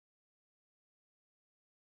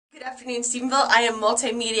Good afternoon, Stephenville. I am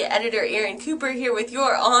multimedia editor Erin Cooper here with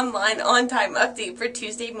your online on-time update for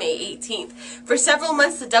Tuesday, May 18th. For several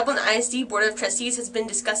months, the Dublin ISD Board of Trustees has been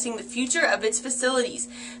discussing the future of its facilities.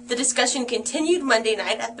 The discussion continued Monday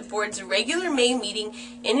night at the board's regular May meeting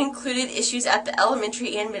and included issues at the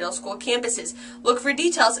elementary and middle school campuses. Look for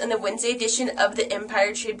details in the Wednesday edition of the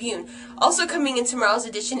Empire-Tribune. Also coming in tomorrow's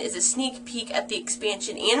edition is a sneak peek at the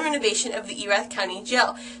expansion and renovation of the Erath County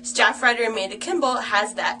Jail. Staff writer Amanda Kimball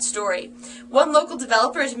has that story. One local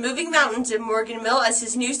developer is moving mountains in Morgan Mill as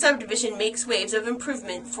his new subdivision makes waves of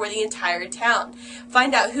improvement for the entire town.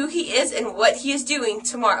 Find out who he is and what he is doing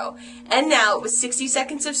tomorrow. And now, with 60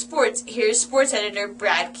 seconds of sports, here's sports editor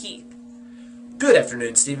Brad Keith. Good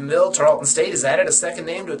afternoon, Stephenville. Tarleton State has added a second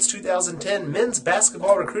name to its 2010 men's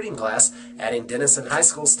basketball recruiting class, adding Denison High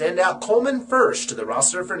School standout Coleman Fursh to the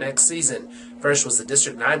roster for next season. Fursh was the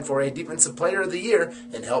District 9 4A Defensive Player of the Year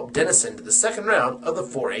and helped Denison to the second round of the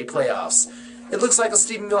 4A playoffs. It looks like a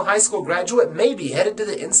Stephenville High School graduate may be headed to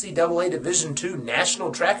the NCAA Division II National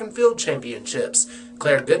Track and Field Championships.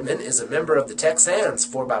 Claire Goodman is a member of the Texans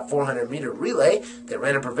 4x400 meter relay that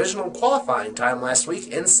ran a provisional qualifying time last week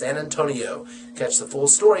in San Antonio. Catch the full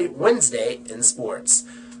story Wednesday in sports.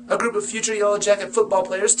 A group of future Yellow Jacket football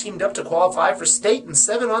players teamed up to qualify for state and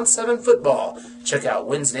 7-on-7 football. Check out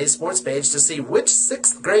Wednesday's sports page to see which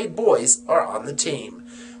 6th grade boys are on the team.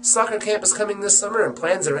 Soccer camp is coming this summer and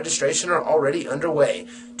plans and registration are already underway.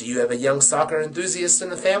 Do you have a young soccer enthusiast in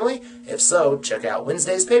the family? If so, check out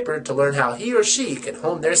Wednesday's paper to learn how he or she can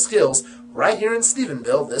hone their skills right here in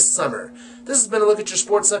Stephenville this summer. This has been a look at your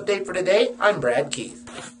sports update for today. I'm Brad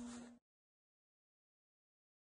Keith.